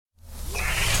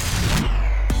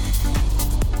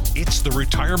It's the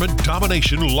Retirement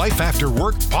Domination Life After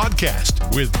Work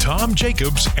podcast with Tom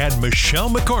Jacobs and Michelle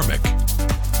McCormick.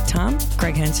 Tom,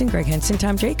 Gregg Henson,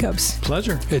 Tom Jacobs.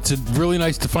 Pleasure. It's really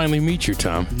nice to finally meet you,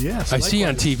 Tom. Yes. I see you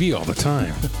on TV all the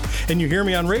time. And you hear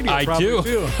me on radio. I probably do.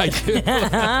 Too. I do.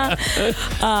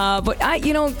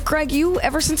 But Gregg,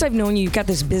 ever since I've known you, you've got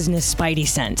this business spidey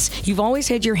sense. You've always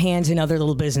had your hands in other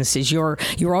little businesses. You're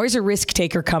always a risk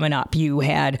taker coming up. You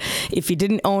had, if you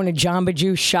didn't own a Jamba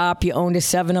Juice shop, you owned a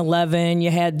 7-Eleven.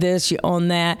 You had this, you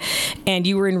owned that, and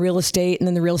you were in real estate. And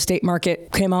then the real estate market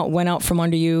went out from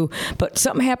under you. But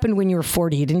something happened when you were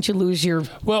 40. Didn't you lose your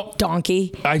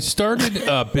donkey? I started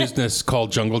a business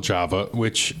called Jungle Java,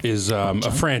 which is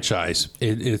a franchise.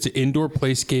 It's an indoor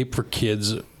playscape for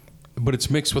kids, but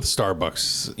it's mixed with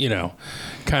Starbucks,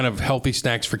 kind of healthy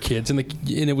snacks for kids. And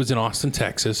it was in Austin,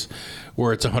 Texas,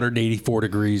 where it's 184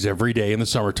 degrees every day in the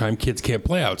summertime. Kids can't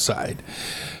play outside.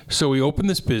 So we opened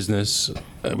this business.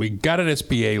 We got an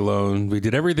SBA loan. We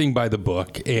did everything by the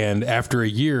book. And after a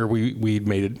year, we'd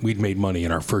made money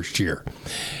in our first year.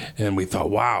 And we thought,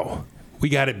 wow, we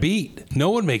got it beat. No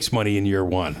one makes money in year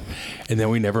one. And then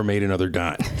we never made another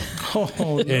dime. Oh,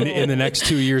 no. And in the next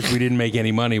 2 years, we didn't make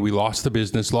any money. We lost the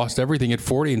business, lost everything at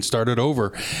 40 and started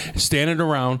over, standing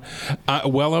around,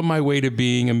 well on my way to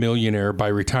being a millionaire by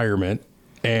retirement.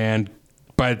 And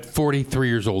by 43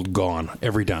 years old, gone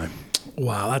every dime.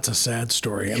 Wow, that's a sad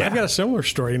story. And Yeah. I've got a similar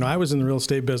story. I was in the real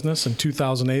estate business in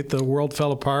 2008. The world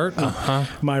fell apart.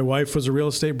 My wife was a real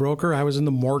estate broker. I was in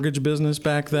the mortgage business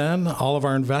back then. All of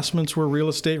our investments were real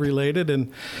estate related. And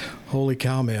holy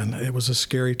cow, man, it was a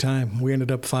scary time. We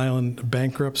ended up filing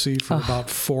bankruptcy for about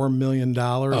 $4 million.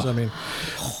 I mean,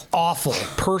 awful.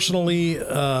 Personally,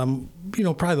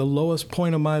 probably the lowest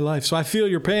point of my life. So I feel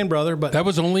your pain, brother. But That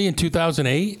was only in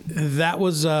 2008? that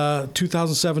was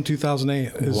 2007,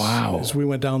 2008. Wow. As we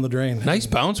went down the drain. Nice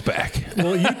bounce back.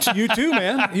 Well, you too,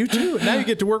 man. You too. Now you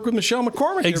get to work with Michelle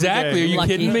McCormick. Exactly. Are you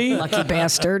kidding me? Lucky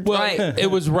bastard. Well, Right.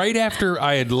 it was right after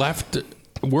I had left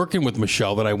working with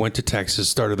Michelle that I went to Texas,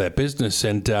 started that business.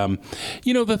 And,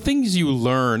 the things you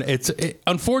learn,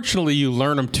 unfortunately, you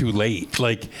learn them too late.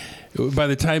 Like, by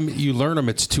the time you learn them,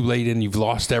 it's too late and you've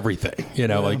lost everything,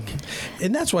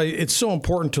 And that's why it's so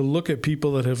important to look at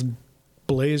people that have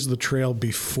blazed the trail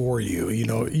before you.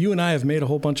 You and I have made a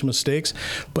whole bunch of mistakes,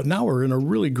 but now we're in a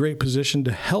really great position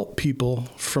to help people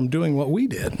from doing what we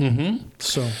did. Mm-hmm.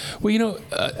 So, Well,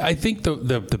 I think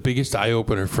the biggest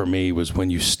eye-opener for me was when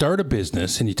you start a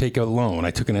business and you take a loan.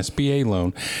 I took an SBA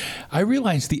loan. I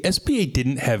realized the SBA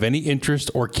didn't have any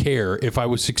interest or care if I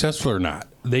was successful or not.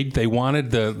 They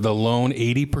wanted the loan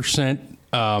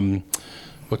 80%,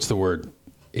 what's the word?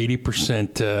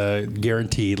 80%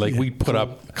 guaranteed. Like we put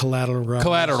up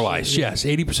collateralized. Yes,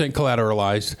 80%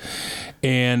 collateralized.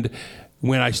 And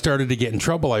when I started to get in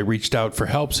trouble, I reached out for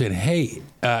help, saying, "Hey,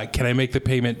 can I make the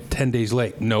payment 10 days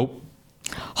late?" Nope.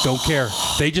 Don't care.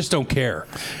 They just don't care.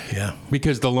 Yeah.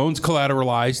 Because the loan's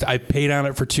collateralized. I paid on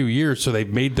it for 2 years, so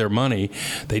they've made their money.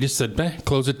 They just said,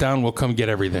 close it down. We'll come get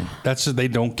everything. They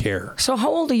don't care. So how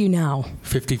old are you now?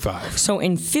 55. So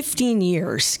in 15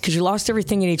 years, because you lost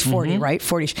everything at age 40, right?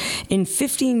 40. In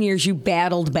 15 years, you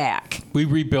battled back. We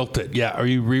rebuilt it. Yeah. Or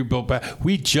you rebuilt back.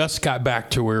 We just got back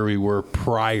to where we were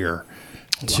prior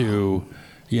to...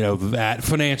 that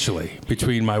financially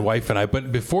between my wife and I.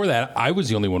 But before that, I was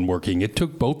the only one working. It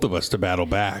took both of us to battle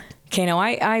back. Okay, now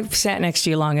I've sat next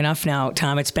to you long enough now,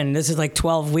 Tom. This is like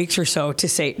 12 weeks or so to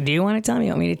say, do you want to tell me?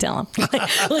 You want me to tell him?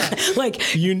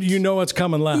 like you know what's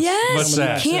coming last. Yes. What's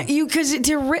that? Can't you? Because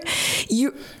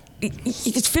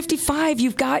it's 55.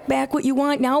 You've got back what you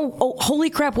want now. Oh, holy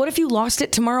crap! What if you lost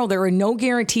it tomorrow? There are no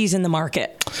guarantees in the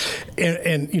market.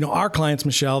 And our clients,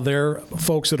 Michelle, they're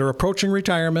folks that are approaching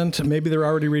retirement. Maybe they're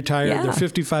already retired. Yeah. They're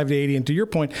 55 to 80. And to your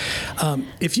point,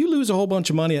 if you lose a whole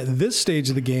bunch of money at this stage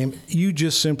of the game, you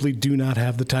just simply do not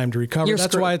have the time to recover.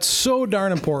 That's why it's so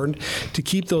darn important to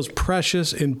keep those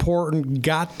precious, important,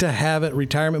 got to have it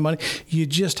retirement money. You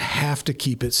just have to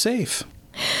keep it safe.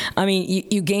 I mean,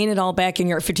 you gain it all back and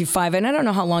you're at 55, and I don't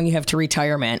know how long you have to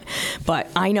retirement, but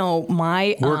I know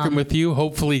my... Working with you,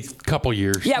 hopefully a couple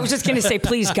years. Yeah, I was just going to say,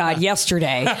 please, God,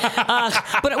 yesterday.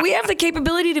 But we have the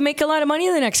capability to make a lot of money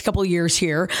in the next couple of years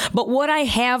here. But what I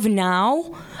have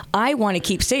now, I want to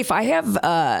keep safe. I have,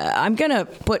 I'm going to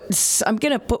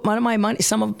put one of my money,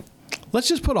 Let's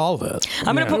just put all of it.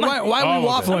 I'm going to put Why are we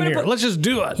waffling here? Let's just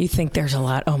do it. You think there's a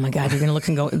lot. Oh, my God. You're going to look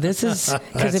and go, this is...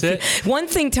 That's it. One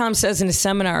thing Tom says in his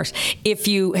seminars, if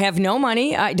you have no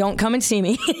money, don't come and see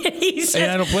me. He says,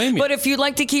 I don't blame you. But if you'd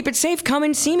like to keep it safe, come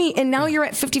and see me. And now you're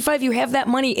at 55. You have that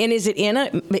money. And is it in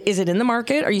the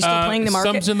market? Are you still playing the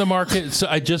market? Some's in the market. So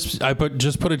I just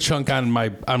put a chunk on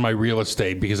my real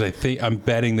estate because I'm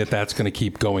betting that's going to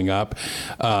keep going up.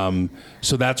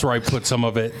 So that's where I put some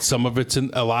of it.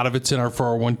 A lot of it's in our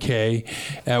 401k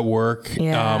at work,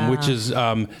 which is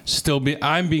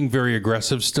I'm being very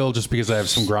aggressive still just because I have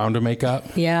some ground to make up.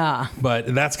 Yeah.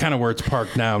 But that's kind of where it's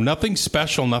parked now. Nothing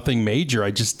special, nothing major.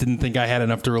 I just didn't think I had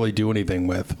enough to really do anything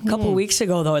with. A couple of weeks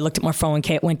ago, though, I looked at my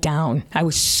 401k. It went down. I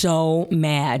was so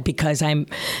mad because I'm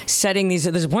setting this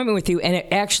appointment with you, and it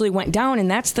actually went down, and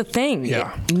that's the thing.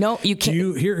 Yeah. No, you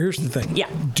can't. Here's the thing. Yeah.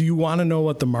 Do you want to know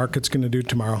what the market's going to do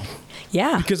tomorrow?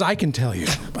 Yeah. Because I can tell you.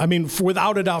 I mean,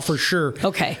 without a doubt, for sure.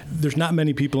 Okay. There's not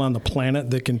many people on the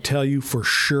planet that can tell you for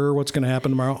sure what's going to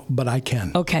happen tomorrow, but I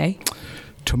can. Okay.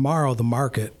 Tomorrow, the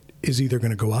market is either going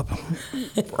to go up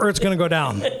or it's going to go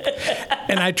down.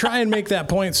 And I try and make that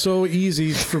point so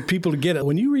easy for people to get it.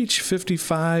 When you reach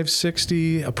 55,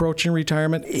 60, approaching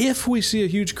retirement, if we see a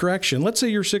huge correction, let's say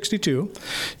you're 62,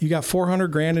 you got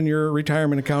 $400,000 in your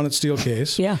retirement account at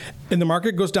Steelcase, yeah, and the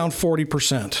market goes down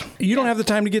 40%. You don't have the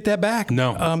time to get that back.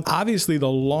 No. Obviously, the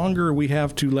longer we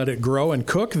have to let it grow and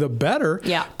cook, the better.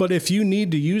 Yeah. But if you need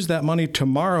to use that money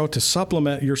tomorrow to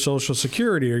supplement your Social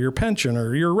Security or your pension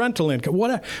or your rental income,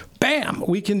 whatever, bam,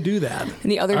 we can do that.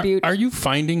 And the other beauty. Are you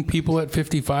finding people at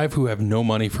 55 who have no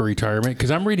money for retirement?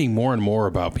 Because I'm reading more and more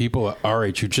about people at our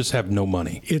age who just have no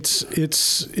money. It's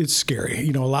scary.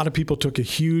 You know, a lot of people took a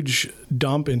huge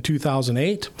dump in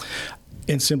 2008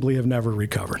 and simply have never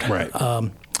recovered. Right.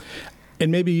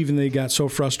 And maybe even they got so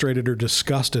frustrated or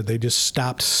disgusted, they just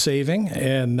stopped saving,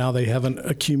 and now they haven't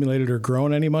accumulated or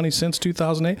grown any money since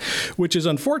 2008, which is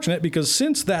unfortunate because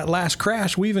since that last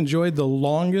crash, we've enjoyed the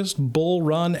longest bull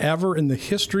run ever in the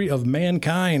history of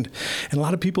mankind. And a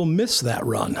lot of people miss that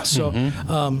run. So,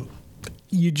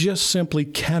 you just simply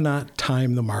cannot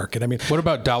time the market. I mean, what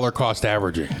about dollar cost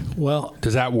averaging? Well,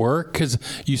 does that work? Because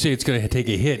you say it's going to take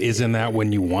a hit. Isn't that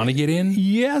when you want to get in?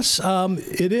 Yes,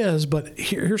 it is. But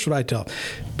here's what I tell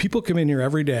people: come in here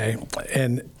every day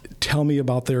and tell me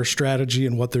about their strategy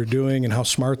and what they're doing and how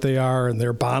smart they are and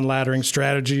their bond laddering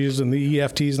strategies and the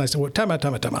EFTs. And I said, well, time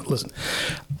out. Listen,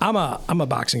 I'm a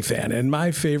boxing fan, and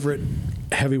my favorite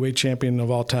heavyweight champion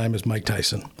of all time is Mike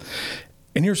Tyson.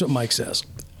 And here's what Mike says.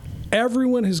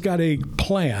 Everyone has got a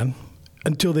plan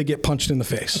until they get punched in the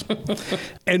face.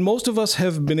 And most of us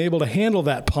have been able to handle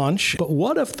that punch. But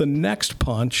what if the next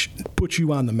punch puts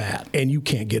you on the mat and you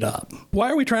can't get up? Why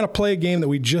are we trying to play a game that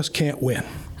we just can't win?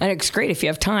 And it's great if you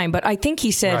have time, but I think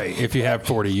he said... Right, if you have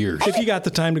 40 years. If you got the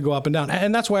time to go up and down.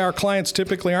 And that's why our clients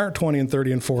typically aren't 20 and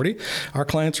 30 and 40. Our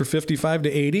clients are 55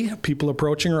 to 80. People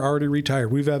approaching are already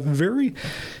retired. We've had very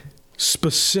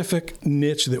specific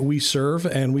niche that we serve,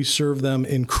 and we serve them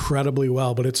incredibly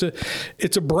well. But it's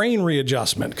a brain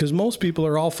readjustment because most people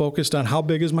are all focused on how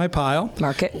big is my pile,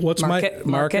 what's my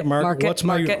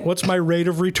rate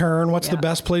of return, what's the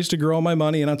best place to grow my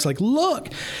money, and it's like, look.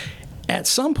 At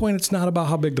some point, it's not about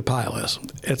how big the pile is.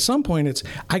 At some point, it's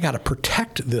I got to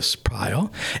protect this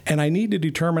pile, and I need to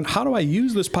determine how do I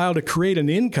use this pile to create an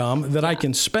income that I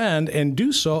can spend and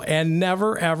do so and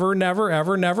never, ever, never,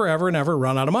 ever, never, ever, never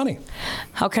run out of money.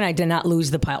 How can I not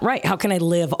lose the pile? Right. How can I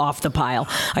live off the pile?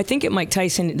 I think at Mike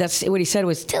Tyson, that's what he said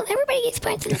was, till everybody gets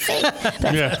punched in the face.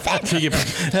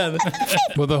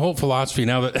 Well, the whole philosophy,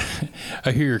 now that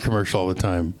I hear your commercial all the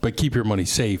time, but keep your money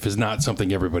safe is not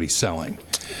something everybody's selling.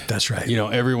 That's right. You know,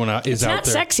 everyone is it's out there. It's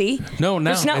not sexy. No,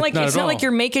 it's not like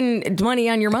you're making money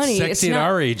on your money. Sexy at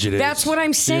our age, it is. That's what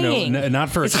I'm saying. You know, not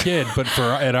for a kid, but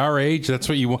at our age, that's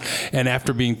what you want. And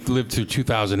after lived through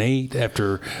 2008,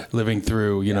 after living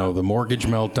through the mortgage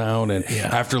meltdown, and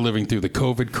after living through the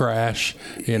COVID crash,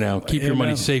 keep your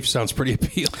money safe sounds pretty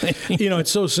appealing.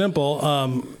 It's so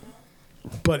simple.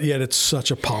 But yet it's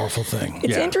such a powerful thing.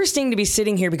 It's interesting to be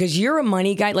sitting here because you're a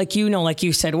money guy. Like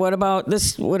you said, what about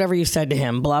this, whatever you said to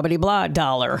him, blah, blah, blah,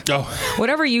 dollar. Oh.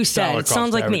 Whatever you said, it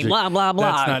sounds like me, blah, blah,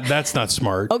 blah. That's not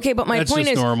smart. Okay, but my point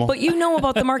is, normal. But you know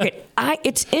about the market.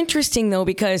 It's interesting, though,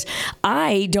 because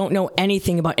I don't know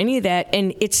anything about any of that,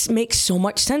 and it makes so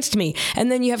much sense to me.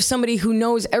 And then you have somebody who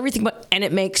knows everything, and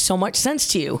it makes so much sense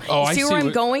to you. Oh, I see where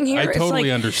I'm going here? I totally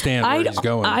understand where he's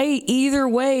going. Either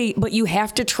way, but you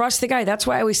have to trust the guy. That's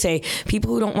why I always say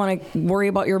people who don't want to worry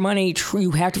about your money,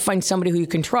 you have to find somebody who you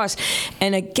can trust.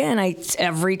 And again,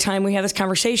 every time we have this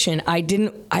conversation, I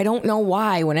don't know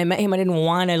why. When I met him, I didn't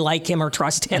want to like him or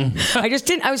trust him. I just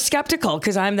didn't. I was skeptical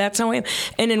because that's how I am.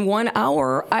 And in 1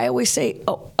 hour, I always say,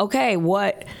 oh, okay,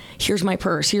 what? Here's my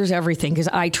purse. Here's everything, because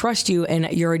I trust you,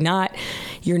 and you're not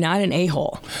an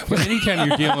a-hole. But anytime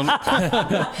you're dealing,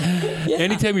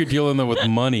 anytime you're dealing with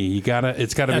money,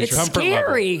 it's gotta be comfort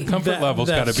scary. level. Comfort level's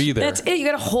got to be there. That's it. You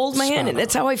got to hold my hand.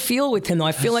 That's how I feel with him, though.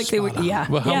 I feel like they would. Yeah.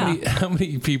 Well, how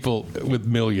many people with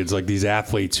millions, like these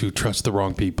athletes, who trust the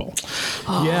wrong people?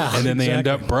 Yeah, and then they end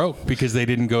up broke because they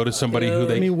didn't go to somebody who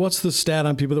they. I mean, what's the stat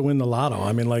on people that win the lotto?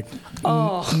 I mean, like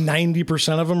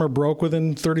 90% of them are broke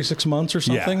within 36 months or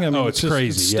something. Yeah. I mean, it's crazy.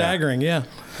 It's staggering. Yeah.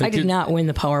 I did not win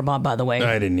the Powerball, by the way.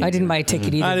 I didn't either. I didn't buy a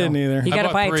ticket either. I didn't either. You got to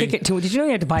bought buy 3. a ticket to. Did you know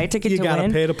you had to buy a ticket to win? You got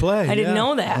to pay to play. I didn't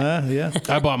know that. Yeah.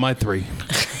 I bought my 3.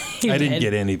 I didn't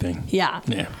get anything. Yeah.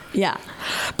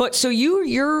 But so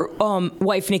your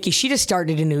wife Nikki, she just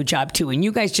started a new job too, and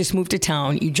you guys just moved to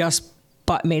town. You just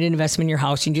made an investment in your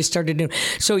house, and you just started new.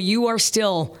 So you are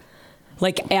still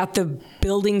like at the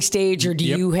building stage, or do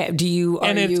you have?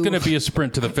 And it's going to be a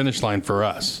sprint to the finish line for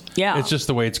us. Yeah, it's just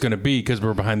the way it's going to be because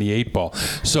we're behind the 8 ball.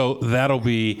 So that'll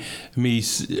be me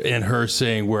and her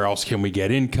saying, where else can we get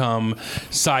income,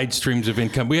 side streams of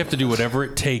income? We have to do whatever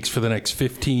it takes for the next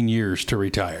 15 years to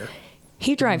retire.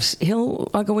 He drives. I'll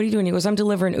go, what are you doing? He goes, I'm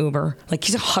delivering Uber. Like,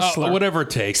 he's a hustler. Whatever it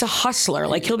takes. He's a hustler.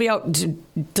 Like, he'll be out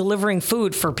delivering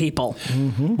food for people.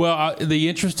 Mm-hmm. Well, the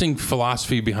interesting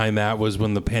philosophy behind that was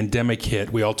when the pandemic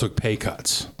hit, we all took pay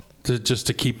cuts just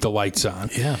to keep the lights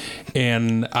on. Yeah.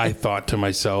 And I thought to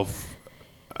myself,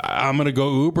 I'm going to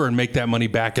go Uber and make that money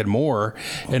back and more.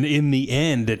 And in the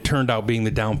end, it turned out being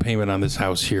the down payment on this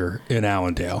house here in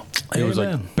Allendale. It was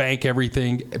like bank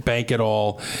everything, bank it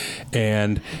all.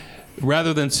 And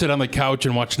rather than sit on the couch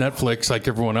and watch Netflix like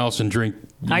everyone else and drink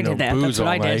booze all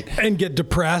night. And get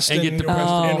depressed and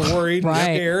worried and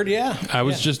scared. Yeah. I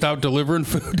was just out delivering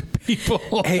food to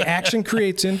people. Hey, action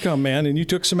creates income, man, and you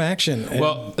took some action.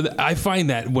 Well, I find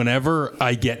that whenever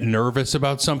I get nervous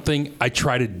about something, I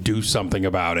try to do something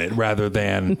about it rather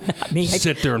than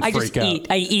sit there and freak out.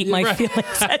 I eat my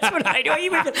feelings. That's what I do.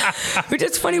 Which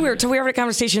is funny. We were having a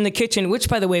conversation in the kitchen, which,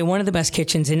 by the way, one of the best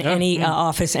kitchens in any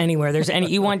office anywhere.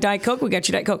 You want Diet Coke? We got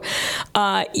you Diet Coke.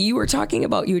 You were talking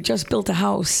about you had just built a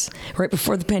house right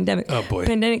before the pandemic. Oh, boy.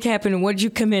 Pandemic happened. What did you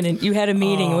come in and you had a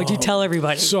meeting? What did you tell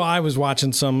everybody? So I was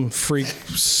watching some freak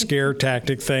scare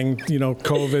tactic thing.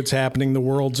 COVID's happening. The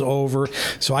world's over.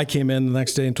 So I came in the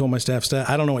next day and told my staff,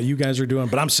 I don't know what you guys are doing,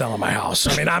 but I'm selling my house.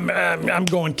 I mean, I'm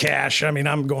going cash. I mean,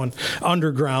 I'm going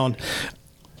underground.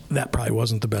 That probably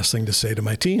wasn't the best thing to say to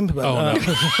my team. But,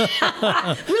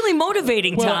 no. Really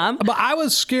motivating, Tom. But I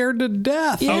was scared to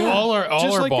death. Yeah. All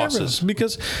our bosses.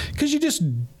 Because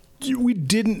we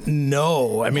didn't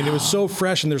know. I mean, it was so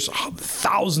fresh, and there's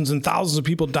thousands and thousands of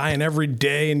people dying every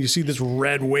day, and you see this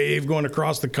red wave going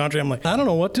across the country. I'm like, I don't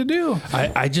know what to do.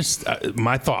 I just,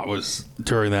 my thought was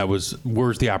during that was,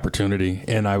 where's the opportunity?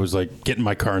 And I was like, get in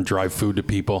my car and drive food to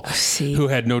people who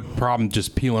had no problem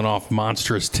just peeling off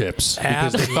monstrous tips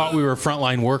because they thought we were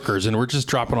frontline workers, and we're just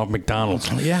dropping off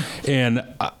McDonald's. Yeah. And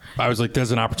I was like,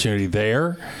 there's an opportunity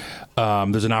there.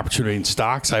 There's an opportunity in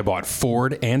stocks. I bought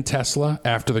Ford and Tesla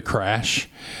after the crash,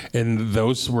 and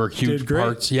those were huge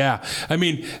parts. Yeah. I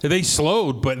mean, they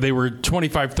slowed, but they were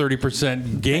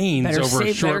 25-30% gains over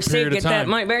a short period of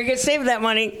time. Better get saved that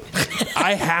money.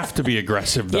 I have to be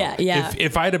aggressive, though. Yeah.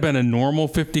 If I'd have been a normal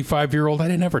 55-year-old,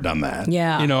 I'd have never done that.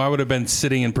 Yeah. I would have been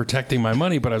sitting and protecting my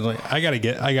money, but I was like, I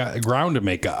got ground to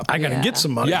make up. I got to get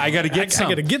some money. Yeah, I got to get some. I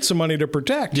got to get some money to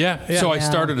protect. Yeah. So I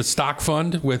started a stock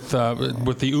fund with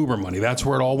the Uber money. That's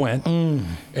where it all went.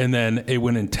 And then it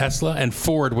went in Tesla and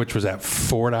Ford, which was at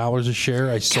 $4 a share.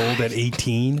 I sold at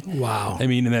 18. Wow. I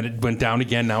mean, and then it went down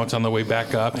again. Now it's on the way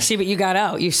back up. See, but you got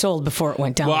out. You sold before it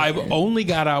went down. Well, I only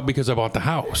got out because I bought the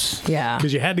house. Yeah.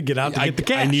 Because you had to get out to get the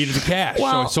cash. I needed the cash, so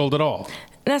I sold it all.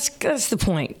 That's the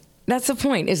point. That's the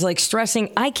point, is like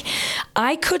stressing.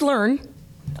 I could learn.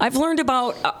 I've learned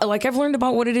about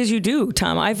what it is you do,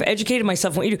 Tom. I've educated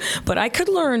myself on what you do, but I could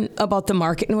learn about the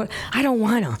market and what I don't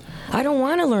want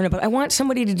to learn about. I want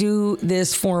somebody to do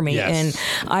this for me, and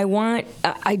I don't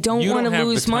want to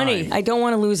lose money. I don't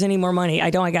want to lose any more money.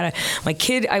 I my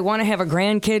kid. I want to have a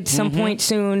grandkid some point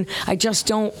soon. I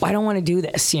don't want to do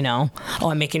this. Oh,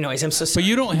 I'm making noise. I'm so sorry. But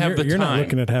you don't have the time. You're not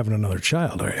looking at having another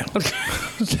child, are you? I can't.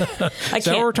 Is that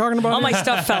what we're talking about? All my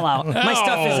stuff fell out. My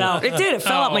stuff is out. It did. It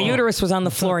fell out. My uterus was on the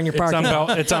floor. floor in your parking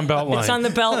lot. It's on belt line. It's on the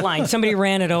belt line. Somebody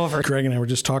ran it over. Greg and I were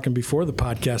just talking before the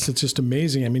podcast. It's just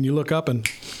amazing. I mean, you look up and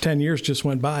 10 years just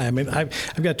went by. I mean,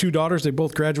 I've got 2 daughters. They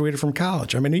both graduated from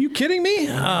college. I mean, are you kidding me?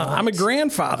 I'm a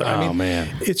grandfather. I mean, man.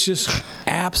 It's just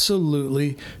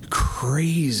absolutely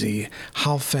crazy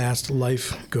how fast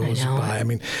life goes by. I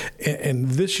mean, and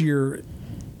this year,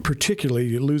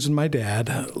 particularly losing my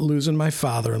dad, losing my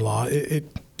father-in-law, it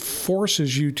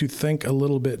forces you to think a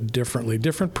little bit differently,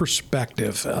 different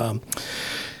perspective.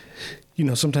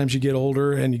 Sometimes you get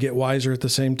older and you get wiser at the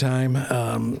same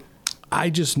time. I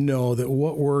just know that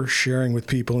what we're sharing with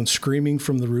people and screaming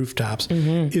from the rooftops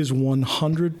is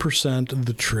 100%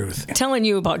 the truth. Telling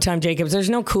you about Tom Jacobs, there's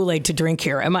no Kool-Aid to drink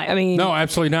here. No,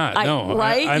 absolutely not. No,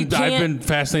 right? I've been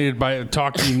fascinated by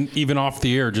talking even off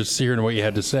the air, just hearing what you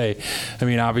had to say. I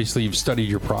mean, obviously you've studied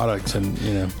your products and,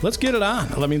 Let's get it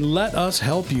on. I mean, let us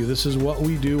help you. This is what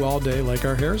we do all day, like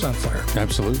our hair's on fire.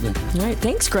 Absolutely. All right.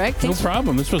 Thanks, Greg. No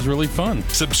problem. This was really fun.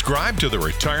 Subscribe to the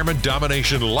Retirement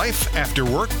Domination Life After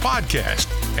Work podcast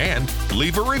and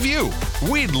leave a review.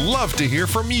 We'd love to hear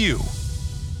from you.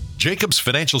 Jacobs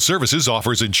Financial Services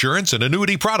offers insurance and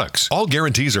annuity products. All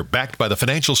guarantees are backed by the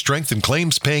financial strength and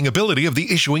claims paying ability of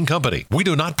the issuing company. We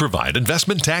do not provide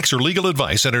investment, tax, or legal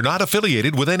advice and are not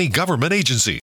affiliated with any government agency.